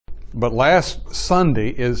But last Sunday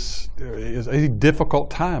is a difficult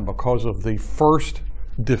time because of the first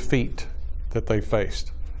defeat that they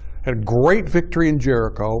faced. Had a great victory in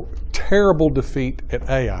Jericho, terrible defeat at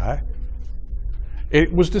Ai.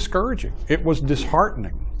 It was discouraging. It was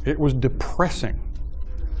disheartening. It was depressing.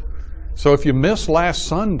 So if you missed last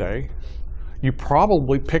Sunday, you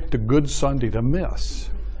probably picked a good Sunday to miss.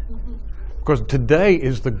 Because today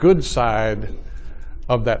is the good side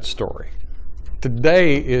of that story.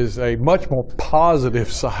 Today is a much more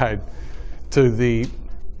positive side to the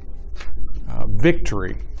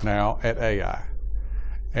victory now at Ai.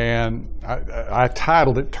 And I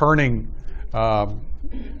titled it Turning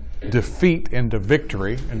Defeat into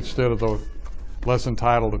Victory instead of the lesson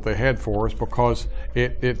title that they had for us, because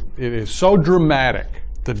it is so dramatic,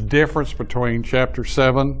 the difference between chapter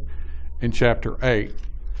 7 and chapter 8.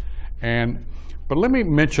 But let me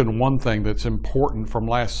mention one thing that's important from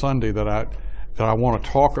last Sunday that I want to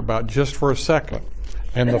talk about just for a second,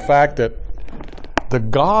 and the fact that the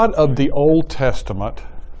God of the Old Testament,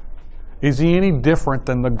 is he any different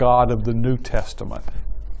than the God of the New Testament?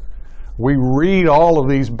 We read all of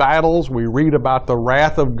these battles, we read about the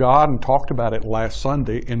wrath of God, and talked about it last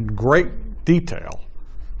Sunday in great detail.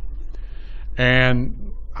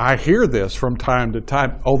 And I hear this from time to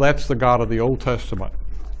time, oh, that's the God of the Old Testament.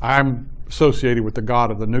 I'm associated with the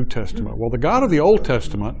God of the New Testament. Well, the God of the Old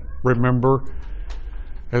Testament, remember,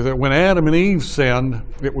 is that when Adam and Eve sinned,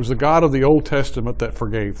 it was the God of the Old Testament that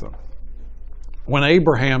forgave them. When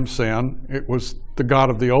Abraham sinned, it was the God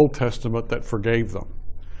of the Old Testament that forgave them.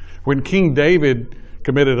 When King David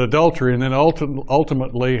committed adultery and then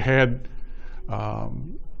ultimately had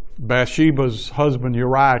Bathsheba's husband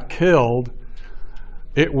Uriah killed,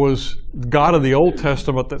 it was God of the Old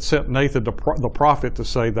Testament that sent Nathan the prophet to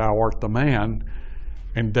say, "Thou art the man,"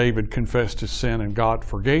 and David confessed his sin and God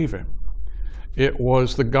forgave him. It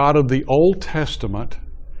was the God of the Old Testament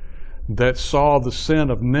that saw the sin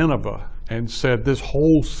of Nineveh and said, this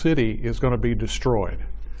whole city is going to be destroyed.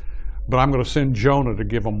 But I'm going to send Jonah to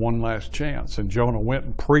give them one last chance. And Jonah went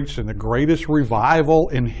and preached, and the greatest revival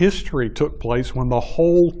in history took place when the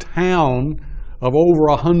whole town of over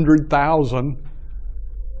 100,000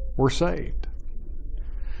 were saved.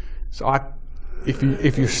 So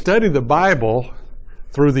if you study the Bible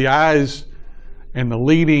through the eyes and the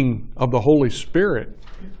leading of the Holy Spirit,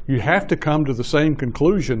 you have to come to the same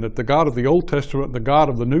conclusion that the God of the Old Testament and the God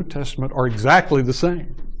of the New Testament are exactly the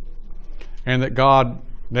same. And that God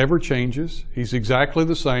never changes. He's exactly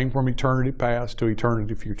the same from eternity past to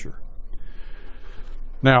eternity future.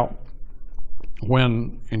 Now,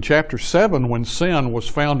 in chapter 7, when sin was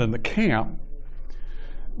found in the camp,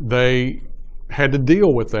 they had to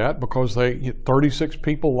deal with that because 36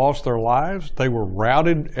 people lost their lives. They were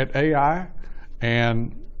routed at Ai,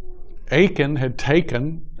 and Achan had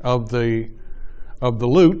taken of the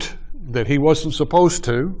loot that he wasn't supposed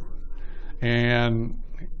to. And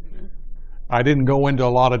I didn't go into a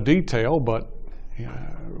lot of detail, but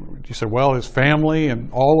you said, well, his family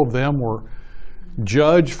and all of them were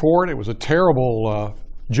judged for it. It was a terrible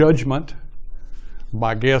judgment.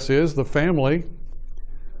 My guess is the family,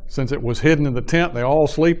 since it was hidden in the tent, they all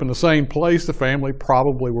sleep in the same place, the family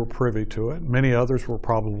probably were privy to it. Many others were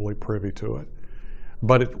probably privy to it.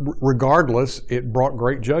 But regardless, it brought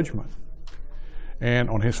great judgment and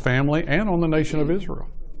on his family and on the nation of Israel.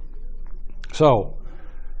 So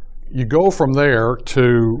you go from there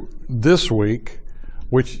to this week,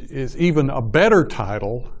 which is even a better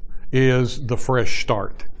title, is The Fresh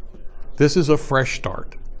Start. This is a fresh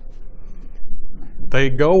start. They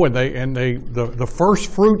go and the first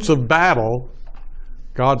fruits of battle,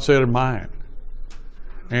 God said, are mine.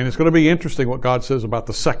 And it's going to be interesting what God says about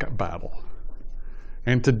the second battle.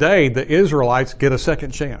 And today, the Israelites get a second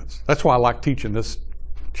chance. That's why I like teaching this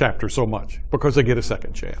chapter so much, because they get a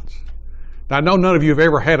second chance. Now, I know none of you have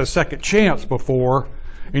ever had a second chance before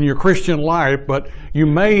in your Christian life, but you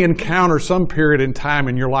may encounter some period in time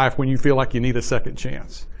in your life when you feel like you need a second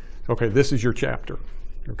chance. Okay, this is your chapter,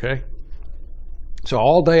 okay? So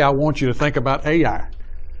all day I want you to think about Ai.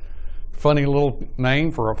 Funny little name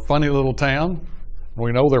for a funny little town.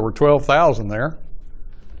 We know there were 12,000 there.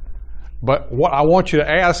 But what I want you to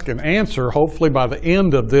ask and answer, hopefully by the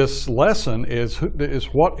end of this lesson, is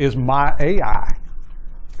what is my Ai?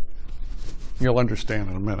 You'll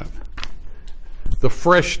understand in a minute. The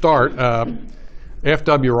fresh start.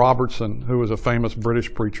 F.W. Robertson, who was a famous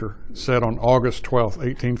British preacher, said on August 12,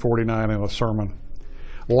 1849 in a sermon,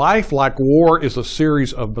 "Life, like war, is a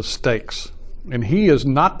series of mistakes, and he is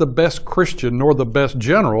not the best Christian nor the best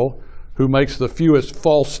general who makes the fewest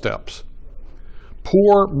false steps.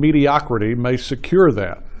 Poor mediocrity may secure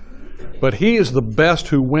that. but he is the best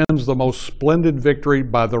who wins the most splendid victory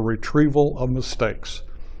by the retrieval of mistakes.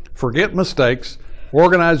 Forget mistakes,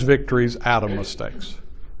 organize victories out of mistakes.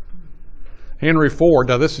 Henry Ford,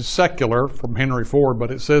 now this is secular from Henry Ford,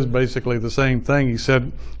 but it says basically the same thing. He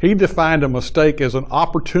said, he defined a mistake as an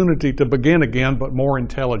opportunity to begin again, but more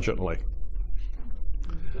intelligently.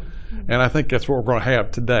 And I think that's what we're going to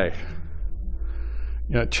have today.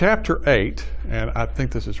 You know, chapter 8, and I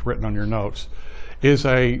think this is written on your notes, is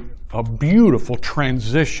a beautiful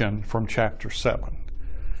transition from chapter 7.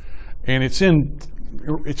 And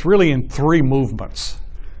it's really in 3 movements.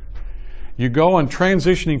 You go on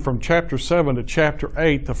transitioning from chapter 7 to chapter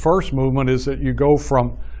 8. The first movement is that you go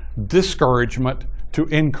from discouragement to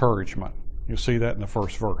encouragement. You see that in the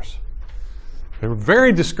first verse. They were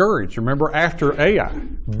very discouraged. Remember, after Ai,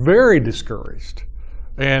 very discouraged.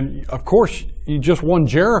 And of course, you just won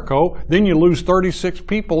Jericho, then you lose 36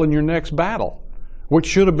 people in your next battle, which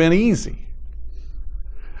should have been easy.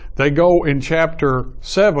 They go in chapter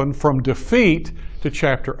 7 from defeat to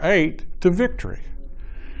chapter 8 to victory.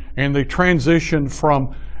 And they transition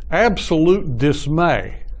from absolute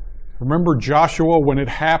dismay. Remember Joshua, when it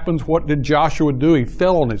happens, what did Joshua do? He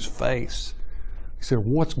fell on his face. He said,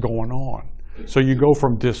 what's going on? So you go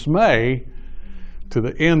from dismay to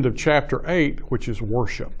the end of chapter 8, which is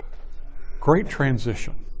worship. Great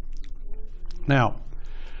transition. Now,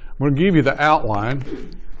 I'm going to give you the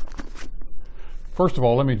outline. First of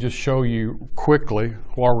all, let me just show you quickly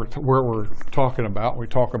where we're talking about. We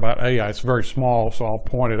talk about Ai. It's very small, so I'll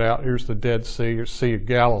point it out. Here's the Dead Sea, or Sea of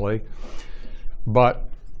Galilee. But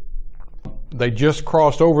they just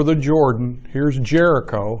crossed over the Jordan. Here's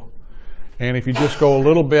Jericho. And if you just go a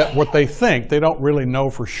little bit, what they think, they don't really know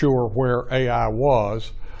for sure where Ai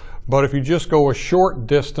was. But if you just go a short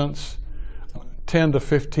distance, 10 to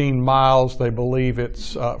 15 miles, they believe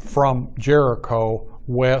it's from Jericho,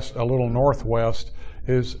 west, a little northwest,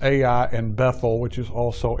 is Ai and Bethel, which is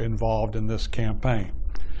also involved in this campaign.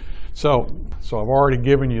 So I've already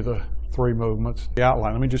given you the 3 movements, the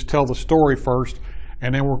outline. Let me just tell the story first,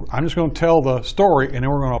 and then I'm just going to tell the story, and then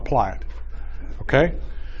we're going to apply it. Okay?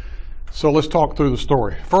 So let's talk through the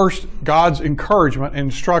story. First, God's encouragement and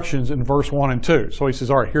instructions in verse 1 and 2. So he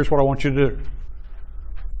says, all right, here's what I want you to do.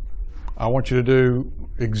 I want you to do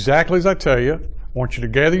exactly as I tell you. I want you to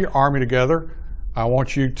gather your army together. I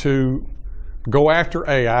want you to go after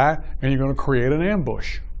Ai, and you're going to create an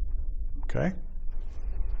ambush. Okay?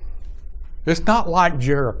 It's not like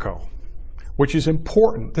Jericho, which is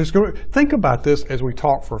important. Think about this as we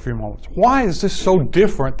talk for a few moments. Why is this so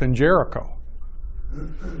different than Jericho?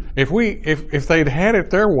 If they'd had it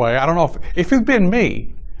their way, I don't know if it'd been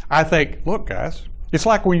me, I think, look guys, it's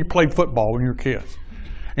like when you played football when you were kids,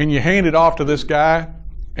 and you hand it off to this guy,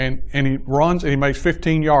 and he runs and he makes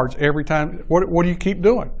 15 yards every time. What do you keep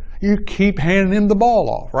doing? You keep handing him the ball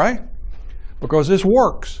off, right? Because this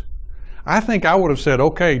works. I think I would have said,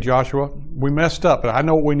 okay, Joshua, we messed up, but I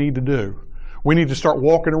know what we need to do. We need to start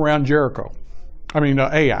walking around Jericho.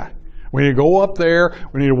 Ai. We need to go up there.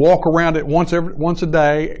 We need to walk around it once a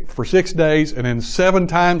day for 6 days, and then 7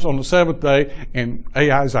 times on the 7th day, and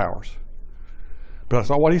Ai is ours. But that's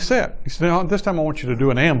not what he said. He said, no, this time I want you to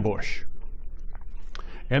do an ambush.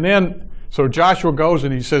 And then, so Joshua goes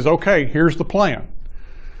and he says, okay, here's the plan.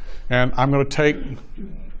 And I'm going to take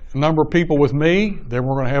a number of people with me. Then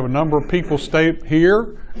we're going to have a number of people stay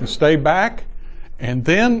here and stay back. And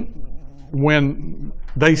then when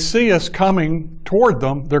they see us coming toward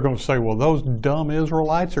them, they're going to say, well, those dumb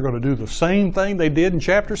Israelites are going to do the same thing they did in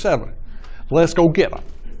chapter 7. Let's go get them.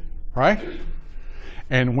 Right?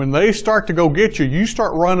 And when they start to go get you, you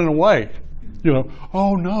start running away.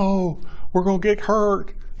 Oh no, we're going to get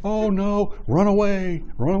hurt. Oh no, run away,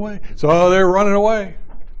 run away. So they're running away.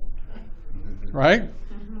 Right?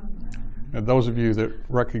 And those of you that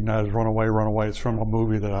recognize Run Away, it's from a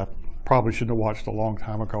movie that I probably shouldn't have watched a long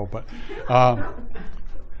time ago. But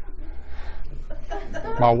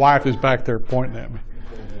my wife is back there pointing at me.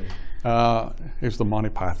 It's the Monty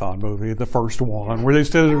Python movie, the first one, where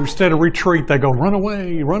instead of retreat, they go, run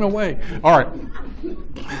away, run away. All right.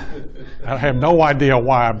 I have no idea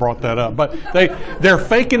why I brought that up, but they're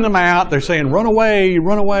faking them out. They're saying, run away,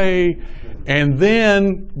 run away. And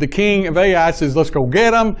then the king of Ai says, let's go get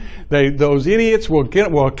them. Those idiots will kill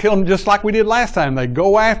them just like we did last time. They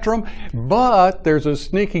go after them, but there's a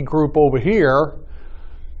sneaky group over here.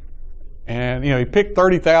 And, he picked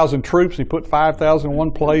 30,000 troops. He put 5,000 in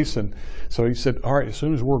one place. And so he said, all right, as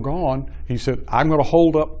soon as we're gone, he said, I'm going to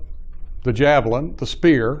hold up the javelin, the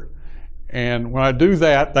spear. And when I do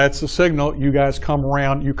that, that's the signal. You guys come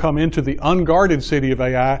around. You come into the unguarded city of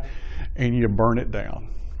Ai, and you burn it down.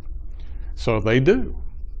 So they do.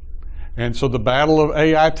 And so the battle of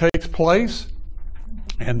Ai takes place,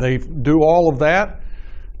 and they do all of that,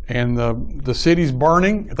 and the city's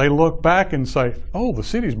burning. They look back and say, oh, the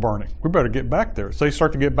city's burning. We better get back there. So they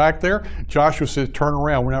start to get back there. Joshua says, turn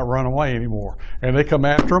around. We're not running away anymore. And they come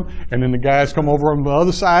after them, and then the guys come over on the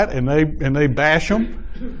other side, and they bash them,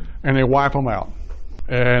 and they wipe them out.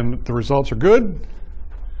 And the results are good.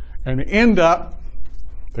 And they end up,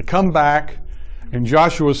 they come back, and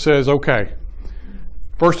Joshua says, okay,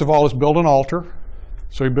 first of all, let's build an altar.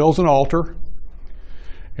 So he builds an altar,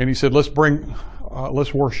 and he said, let's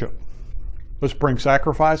worship. Let's bring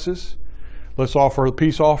sacrifices. Let's offer a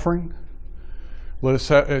peace offering.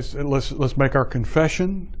 Let's make our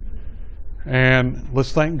confession, and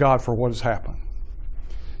let's thank God for what has happened.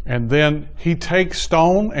 And then he takes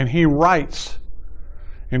stone and he writes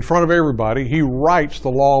in front of everybody. He writes the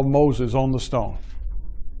law of Moses on the stone.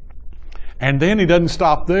 And then he doesn't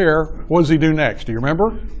stop there. What does he do next? Do you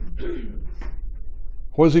remember?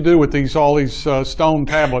 What does he do with all these stone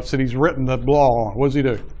tablets that he's written the law on? What does he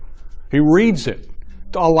do? He reads it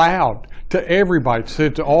aloud to everybody,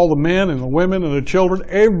 to all the men and the women and the children,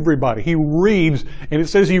 everybody. He reads, and it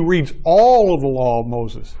says he reads all of the law of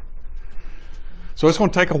Moses. So it's going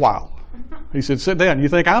to take a while. He said, sit down. You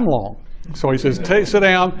think I'm long? So he says, sit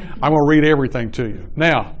down. I'm going to read everything to you.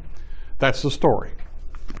 Now, that's the story.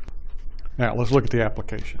 Now, let's look at the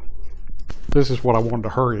application. This is what I wanted to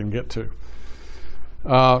hurry and get to.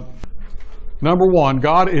 Number one,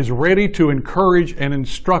 God is ready to encourage and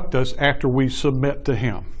instruct us after we submit to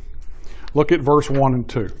Him. Look at verse 1 and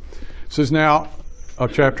 2. It says now,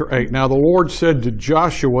 chapter 8, now the Lord said to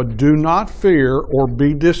Joshua, do not fear or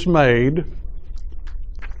be dismayed.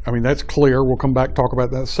 I mean, that's clear. We'll come back and talk about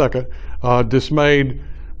that in a second. Dismayed,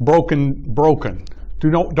 broken.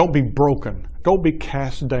 Don't be broken. Don't be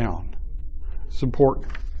cast down. It's important.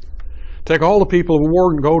 Take all the people of the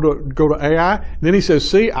war and go to Ai. And then he says,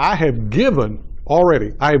 see, I have given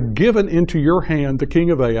into your hand the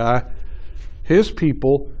king of Ai, his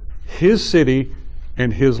people, his city,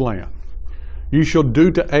 and his land. You shall do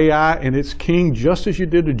to Ai and its king just as you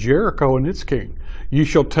did to Jericho and its king. You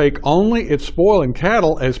shall take only its spoil and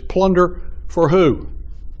cattle as plunder for who?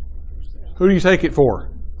 Who do you take it for?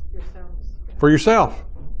 Yourselves. For yourself,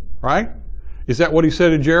 right? Is that what he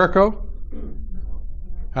said in Jericho?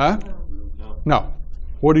 Huh? No.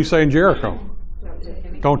 What did he say in Jericho?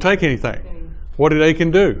 Don't take anything. What did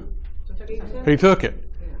Achan do? He took it.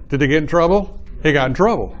 Did he get in trouble? He got in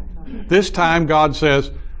trouble. This time God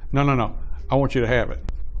says, no, I want you to have it.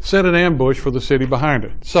 Set an ambush for the city behind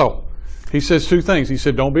it. So, he says two things. He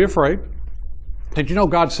said, don't be afraid. Did you know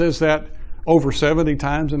God says that over 70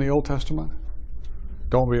 times in the Old Testament?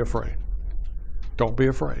 Don't be afraid. Don't be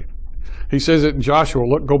afraid. He says it in Joshua.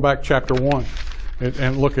 Go back chapter 1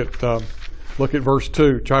 and look at verse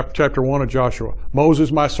 2, chapter 1 of Joshua.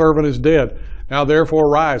 Moses, my servant, is dead. Now therefore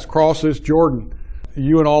arise, cross this Jordan,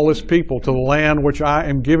 you and all this people, to the land which I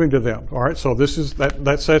am giving to them. All right, so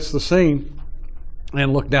that sets the scene.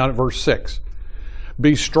 And look down at verse 6.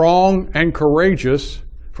 Be strong and courageous,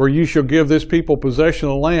 for you shall give this people possession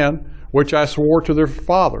of the land which I swore to their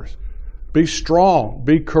fathers. Be strong,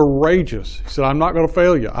 be courageous. He said, I'm not going to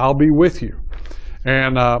fail you. I'll be with you.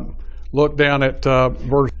 And look down at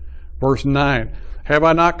verse 9. Have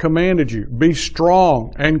I not commanded you? Be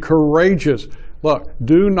strong and courageous. Look,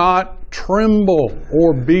 do not tremble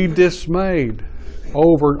or be dismayed.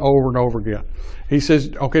 Over and over and over again. He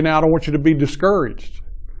says, okay, now I don't want you to be discouraged.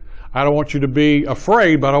 I don't want you to be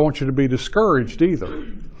afraid, but I don't want you to be discouraged either.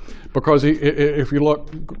 Because if you look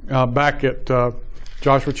back at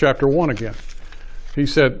Joshua chapter 1 again, he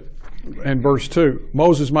said in verse 2,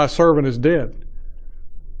 Moses, my servant, is dead.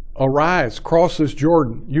 Arise, cross this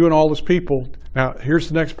Jordan, you and all this people. Now, here's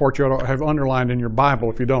the next part you ought to have underlined in your Bible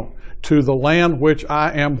if you don't. To the land which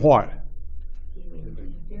I am what?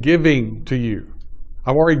 Giving to you.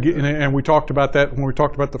 I've already, and we talked about that when we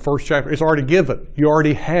talked about the first chapter. It's already given. You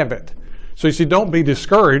already have it. So you see, don't be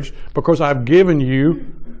discouraged because I've given you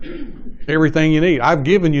everything you need. I've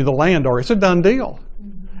given you the land already. It's a done deal.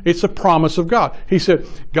 It's a promise of God. He said,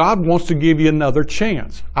 God wants to give you another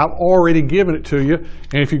chance. I've already given it to you.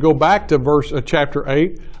 And if you go back to chapter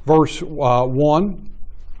 8, verse 1,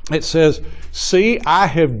 it says, see, I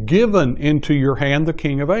have given into your hand the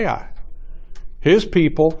king of Ai, his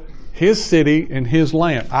people, his city, and his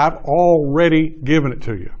land. I've already given it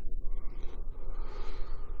to you.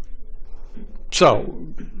 So,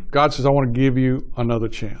 God says, I want to give you another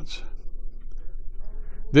chance.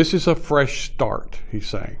 This is a fresh start, he's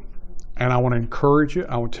saying. And I want to encourage you.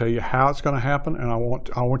 I want to tell you how it's going to happen, and I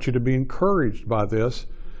want you to be encouraged by this.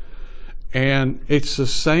 And it's the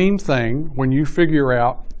same thing when you figure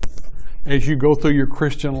out as you go through your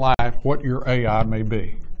Christian life what your AI may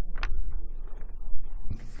be.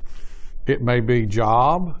 It may be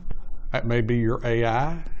job, it may be your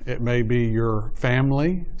AI, it may be your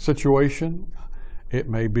family situation, it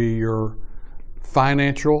may be your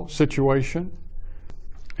financial situation,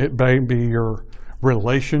 it may be your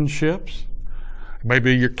relationships, it may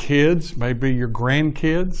be your kids, it may be your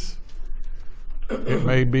grandkids, it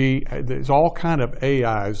may be, there's all kind of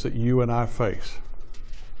AIs that you and I face.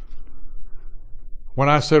 When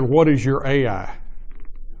I said, what is your AI?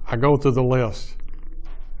 I go through the list.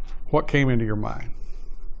 What came into your mind?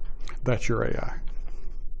 That's your AI.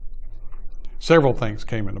 Several things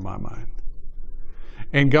came into my mind.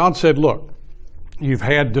 And God said, look, you've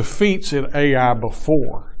had defeats in AI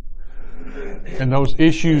before. And those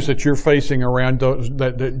issues that you're facing around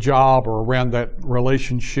that job or around that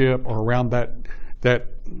relationship or around that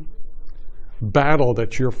battle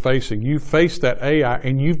that you're facing, you faced that AI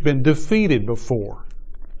and you've been defeated before.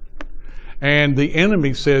 And the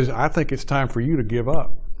enemy says, I think it's time for you to give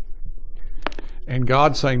up. And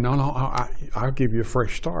God's saying, no, I'll give you a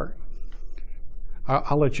fresh start.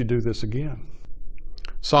 I'll let you do this again.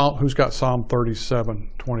 Who's got Psalm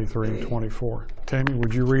 37, 23 and 24? Tammy,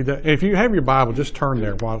 would you read that? If you have your Bible, just turn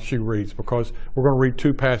there while she reads, because we're going to read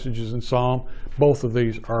two passages in Psalm. Both of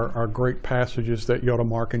these are great passages that you ought to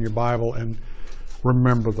mark in your Bible and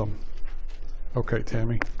remember them. Okay,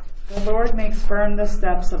 Tammy. The Lord makes firm the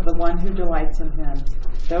steps of the one who delights in him.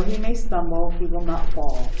 Though he may stumble, he will not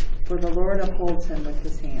fall, for the Lord upholds him with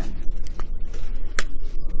his hand.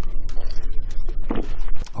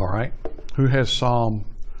 All right. Who has Psalm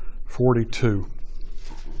 42,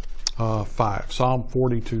 5? Psalm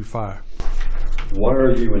 42, 5. Why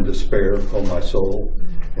are you in despair, O my soul?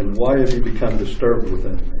 And why have you become disturbed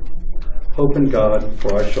within me? Hope in God,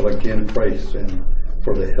 for I shall again praise him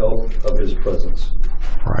for the help of his presence.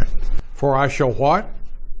 Right. For I shall what?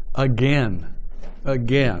 Again.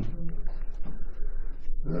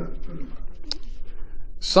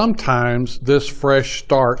 Sometimes this fresh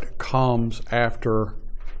start comes after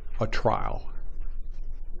a trial,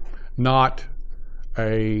 not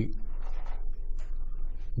a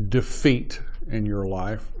defeat in your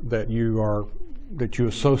life that you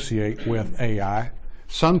associate with AI.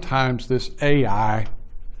 Sometimes this AI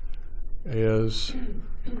is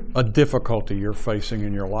a difficulty you're facing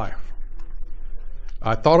in your life.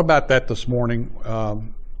 I thought about that this morning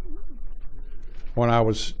when I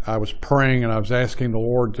was praying and I was asking the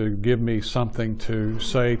Lord to give me something to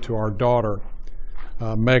say to our daughter.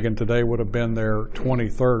 Megan, today would have been their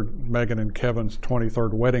 23rd, Megan and Kevin's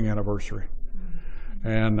 23rd wedding anniversary.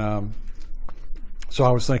 And so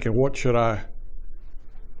I was thinking, what should I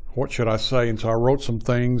say? And so I wrote some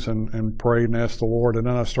things and prayed and asked the Lord. And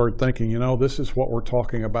then I started thinking, this is what we're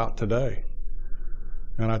talking about today.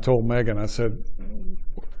 And I told Megan, I said,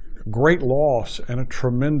 great loss and a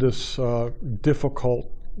tremendous,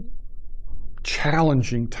 difficult,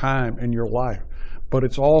 challenging time in your life. But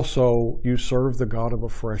it's also, you serve the God of a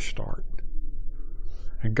fresh start.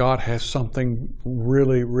 And God has something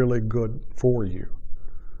really, really good for you.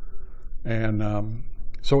 And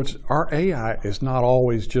so our AI is not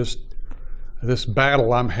always just this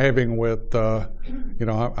battle I'm having with, I'm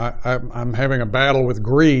having a battle with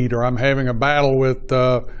greed, or I'm having a battle with,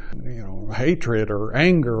 hatred or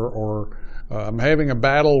anger, or I'm having a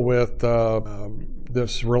battle with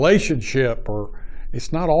this relationship, or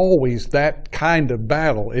it's not always that kind of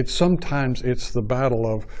battle. Sometimes it's the battle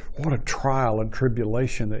of what a trial and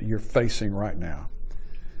tribulation that you're facing right now.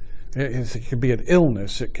 It can be an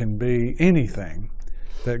illness. It can be anything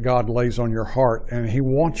that God lays on your heart. And He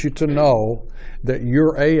wants you to know that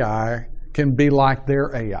your AI can be like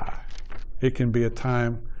their AI. It can be a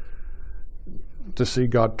time to see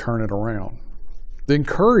God turn it around. The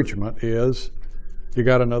encouragement is, you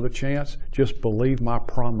got another chance? Just believe my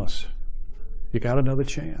promise. You got another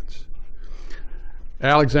chance.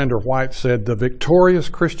 Alexander White said, the victorious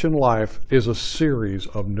Christian life is a series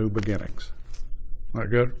of new beginnings. Isn't that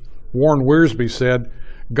good? Warren Wiersbe said,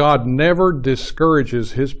 God never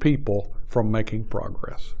discourages His people from making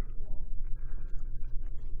progress.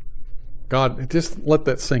 God, just let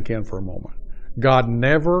that sink in for a moment. God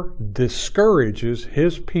never discourages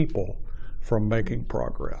His people from making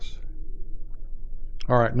progress.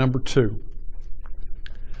 All right, number 2.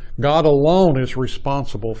 God alone is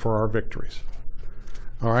responsible for our victories.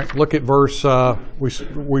 All right, look at verse, we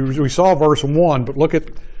saw verse 1, but look at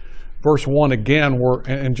verse 1 again,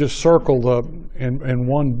 and just circle in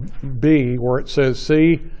 1b where it says,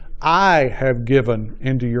 see, I have given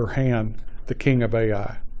into your hand the king of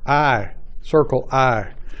Ai. I, circle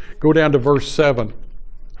I. Go down to verse 7.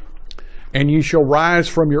 And ye shall rise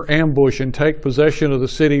from your ambush and take possession of the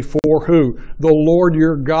city, for who? The Lord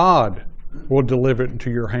your God will deliver it into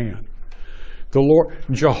your hand. The Lord,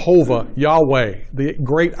 Jehovah, Yahweh, the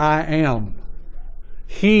great I am,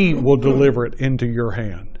 He will deliver it into your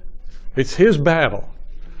hand. It's His battle.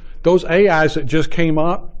 Those AIs that just came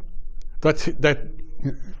up, that's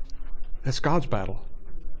God's battle.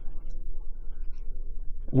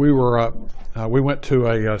 We went to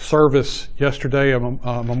a service yesterday, a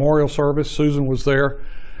memorial service. Susan was there,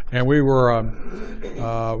 and we were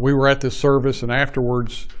at this service. And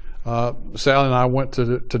afterwards, Sally and I went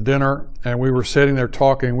to dinner, and we were sitting there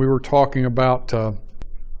talking. We were talking about our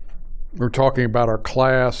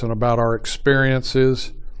class and about our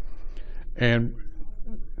experiences. And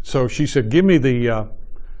so she said, "Give me the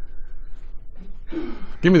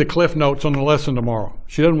Cliff Notes on the lesson tomorrow."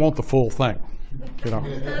 She doesn't want the full thing. You know,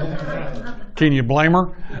 can you blame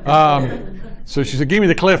her? So she said, "Give me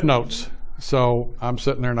the Cliff Notes." So I'm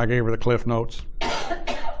sitting there and I gave her the Cliff Notes,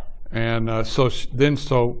 and so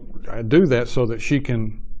I do that so that she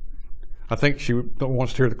can. I think she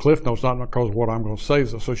wants to hear the Cliff Notes, not because of what I'm going to say,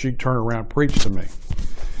 so she can turn around and preach to me.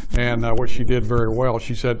 And what she did very well,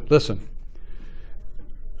 she said, "Listen,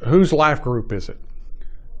 whose life group is it?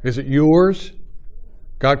 Is it yours?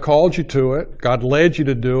 God called you to it. God led you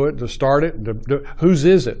to do it, to start it. Whose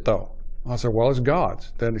is it, though?" I said, "Well, it's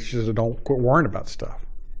God's." Then she said, "Don't quit worrying about stuff.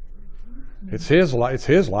 It's His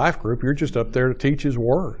life group. You're just up there to teach His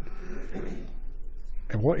word."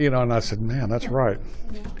 And and I said, "Man, that's right."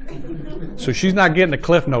 So she's not getting the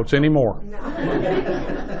Cliff Notes anymore.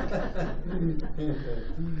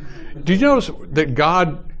 Did you notice that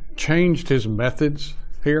God changed His methods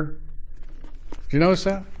here? Did you notice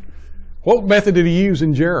that? What method did He use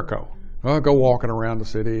in Jericho? Well, go walking around the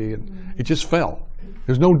city, and it just fell.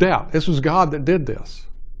 There's no doubt. This was God that did this.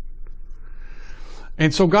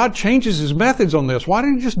 And so God changes His methods on this. Why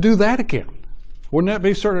didn't He just do that again? Wouldn't that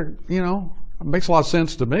be sort of, it makes a lot of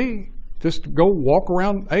sense to me. Just go walk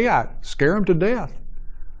around Ai, scare them to death.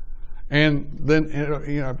 And then,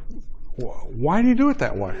 why did He do it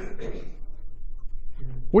that way?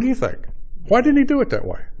 What do you think? Why didn't He do it that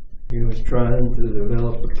way? He was trying to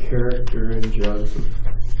develop a character in Joseph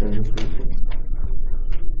and the people.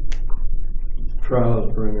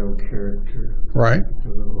 Trials bring out character. Right.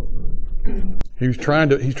 Development. He's trying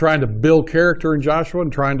to build character in Joshua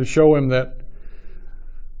and trying to show him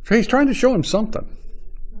something.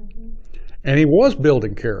 And he was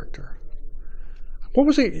building character. What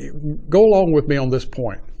was he? Go along with me on this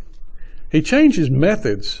point. He changed his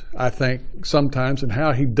methods, I think, sometimes in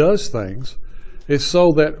how he does things, is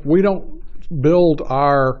so that we don't build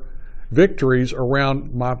our victories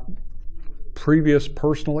around my previous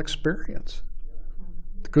personal experience.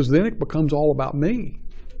 Because then it becomes all about me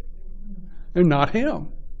and not him.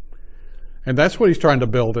 And that's what he's trying to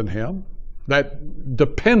build in him. That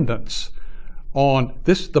dependence on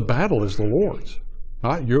this, the battle is the Lord's.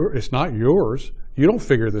 It's not yours. You don't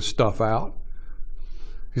figure this stuff out.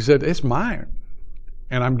 He said, it's mine.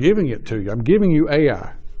 And I'm giving it to you. I'm giving you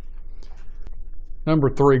Ai. Number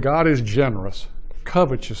 3, God is generous.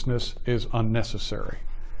 Covetousness is unnecessary.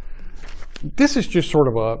 This is just sort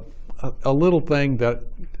of a little thing that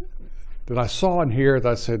I saw in here that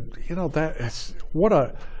I said, that's what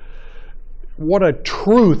a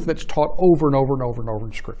truth that's taught over and over and over and over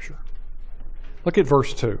in Scripture. Look at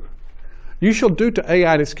verse 2. You shall do to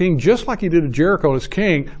Ai its king just like you did to Jericho its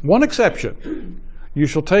king. One exception. You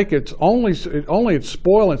shall take only its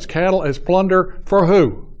spoil, its cattle, its plunder. For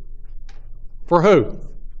who? For who?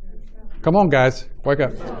 Come on, guys. Wake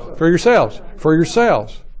up. For yourselves. For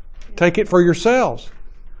yourselves. Take it for yourselves.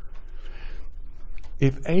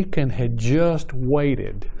 If Achan had just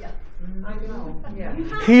waited,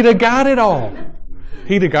 he'd have got it all.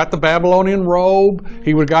 He'd have got the Babylonian robe.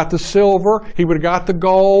 He would have got the silver. He would have got the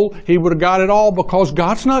gold. He would have got it all because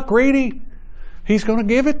God's not greedy. He's going to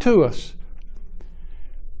give it to us.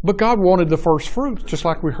 But God wanted the first fruits, just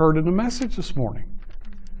like we heard in the message this morning.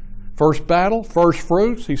 First battle, first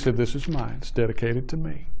fruits. He said, this is mine. It's dedicated to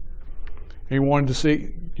me. He wanted to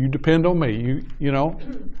see, you depend on me. You know,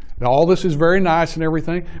 all this is very nice and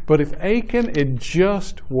everything. But if Achan had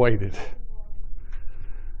just waited,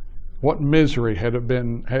 what misery would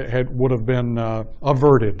have been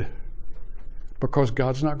averted? Because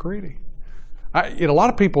God's not greedy. A lot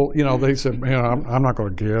of people, they said, I'm not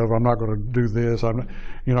going to give. I'm not going to do this.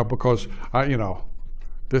 Because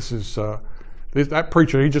this is that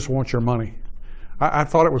preacher. He just wants your money. I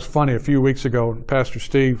thought it was funny a few weeks ago. Pastor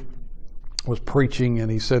Steve was preaching and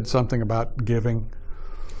he said something about giving,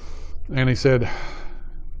 and he said,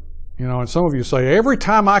 and some of you say every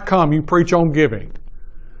time I come, you preach on giving.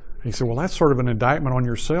 He said, well, that's sort of an indictment on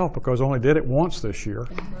yourself because I only did it once this year.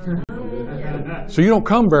 So you don't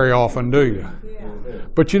come very often, do you?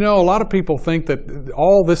 But you know, a lot of people think that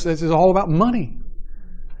all this is all about money.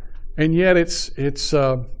 And yet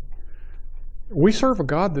we serve a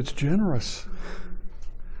God that's generous.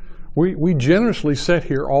 We generously sit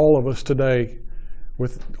here, all of us today,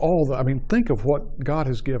 with think of what God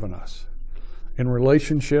has given us in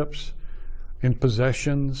relationships, in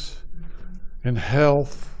possessions, in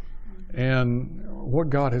health, and what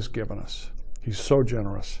God has given us. He's so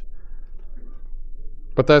generous.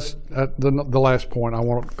 But that's the last point. I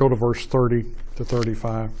want to go to verse 30 to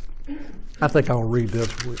 35. I think I'll read this.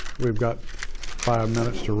 We've got 5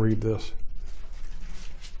 minutes to read this.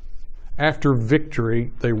 After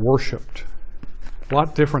victory, they worshipped. A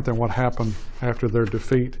lot different than what happened after their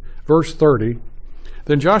defeat. Verse 30,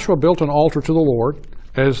 then Joshua built an altar to the Lord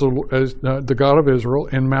as the God of Israel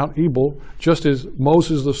in Mount Ebal, just as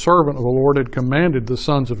Moses the servant of the Lord had commanded the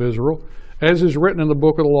sons of Israel, as is written in the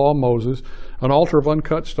book of the law of Moses, an altar of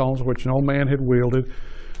uncut stones which no man had wielded,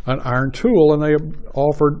 an iron tool, and they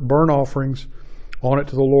offered burnt offerings on it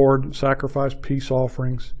to the Lord, sacrificed peace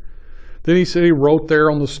offerings. Then he said he wrote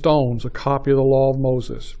there on the stones a copy of the law of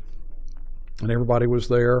Moses. And everybody was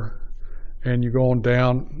there. And you go on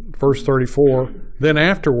down, verse 34, then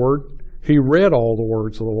afterward he read all the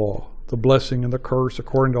words of the law, the blessing and the curse,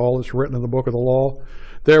 according to all that's written in the book of the law.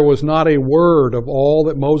 There was not a word of all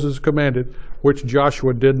that Moses commanded which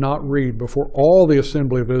Joshua did not read before all the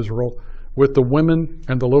assembly of Israel, with the women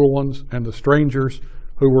and the little ones and the strangers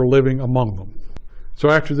who were living among them. So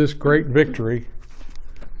after this great victory,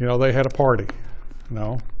 they had a party.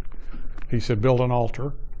 He said, build an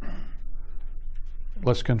altar.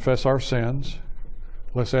 Let's confess our sins.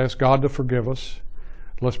 Let's ask God to forgive us.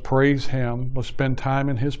 Let's praise Him. Let's spend time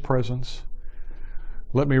in His presence.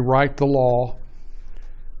 Let me write the law.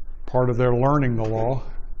 Part of their learning the law.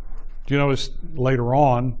 Do you notice later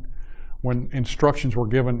on, when instructions were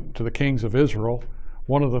given to the kings of Israel,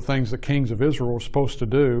 one of the things the kings of Israel were supposed to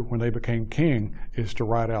do when they became king is to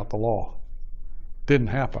write out the law. Didn't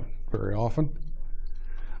happen very often.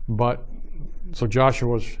 But so Joshua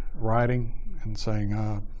was writing and saying,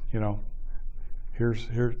 here's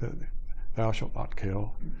thou shalt not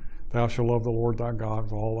kill. Thou shalt love the Lord thy God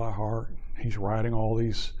with all thy heart. He's writing all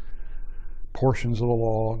these portions of the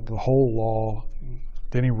law, the whole law.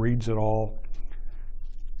 Then he reads it all.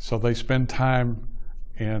 So they spend time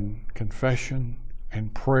in confession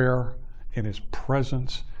and prayer, in His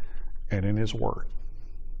presence, and in His Word.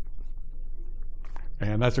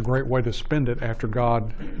 And that's a great way to spend it after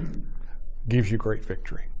God gives you great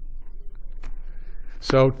victory.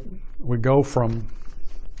 So we go from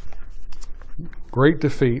great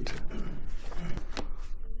defeat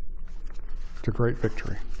to great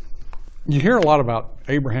victory. You hear a lot about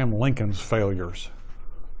Abraham Lincoln's failures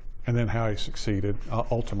and then how he succeeded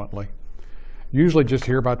ultimately. You usually just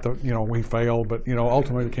hear about he failed, but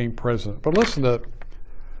ultimately became president. But listen to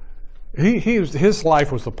his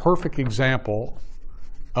life was the perfect example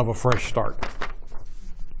of a fresh start.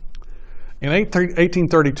 In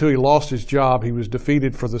 1832, he lost his job. He was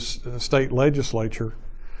defeated for the state legislature.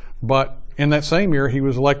 But in that same year, he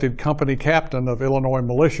was elected company captain of Illinois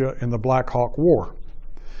militia in the Black Hawk War.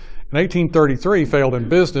 In 1833, he failed in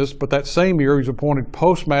business, but that same year, he was appointed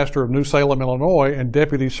postmaster of New Salem, Illinois, and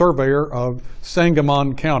deputy surveyor of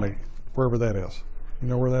Sangamon County, wherever that is. You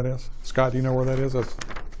know where that is? Scott, do you know where that is? That's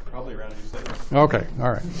probably around New Salem. Okay,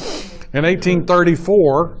 all right. In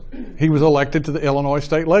 1834, he was elected to the Illinois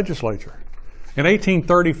state legislature. In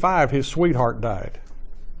 1835, his sweetheart died.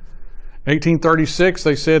 In 1836,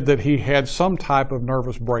 they said that he had some type of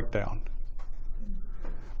nervous breakdown.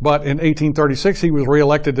 But in 1836, he was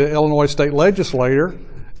reelected to Illinois state legislator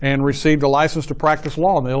and received a license to practice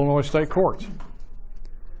law in the Illinois state courts.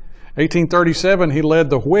 1837, he led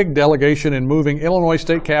the Whig delegation in moving Illinois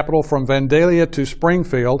state capital from Vandalia to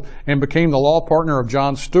Springfield and became the law partner of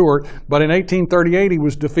John Stuart. But in 1838, he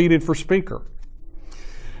was defeated for Speaker.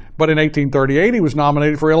 But in 1838, he was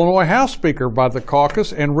nominated for Illinois House Speaker by the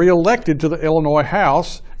caucus and reelected to the Illinois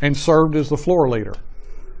House and served as the floor leader.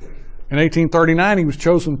 In 1839, he was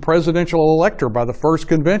chosen presidential elector by the first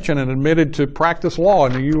convention and admitted to practice law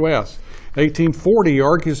in the U.S. In 1840, he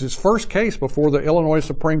argues his first case before the Illinois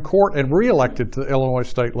Supreme Court and reelected to the Illinois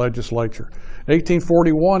State Legislature. In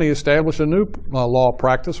 1841, he established a new law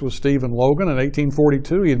practice with Stephen Logan. In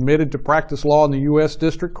 1842, he admitted to practice law in the U.S.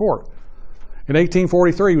 District Court. In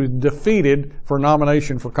 1843, he was defeated for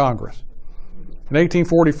nomination for Congress. In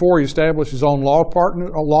 1844, he established his own law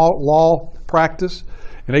practice.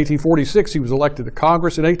 In 1846, he was elected to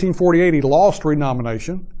Congress. In 1848, he lost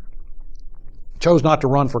renomination. chose not to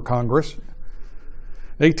run for Congress.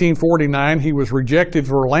 In 1849, he was rejected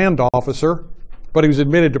for land officer, but he was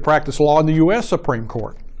admitted to practice law in the U.S. Supreme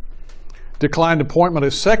Court. Declined appointment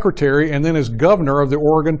as secretary and then as governor of the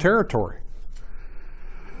Oregon Territory.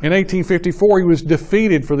 In 1854, he was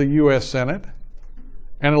defeated for the U.S. Senate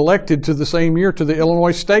and elected to the same year to the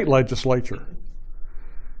Illinois State Legislature,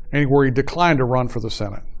 and where he declined to run for the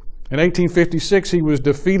Senate. In 1856, he was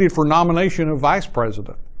defeated for nomination of vice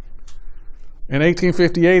president. In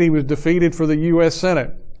 1858, he was defeated for the U.S. Senate.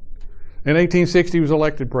 In 1860, he was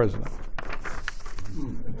elected president.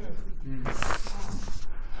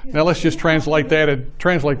 Now let's just translate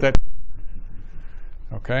that.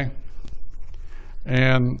 Okay?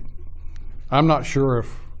 And I'm not sure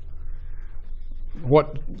if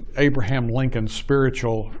what Abraham Lincoln's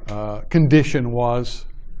spiritual condition was.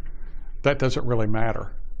 That doesn't really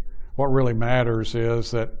matter. What really matters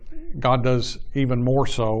is that God does even more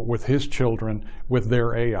so with his children with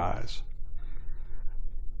their AIs.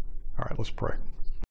 All right, let's pray.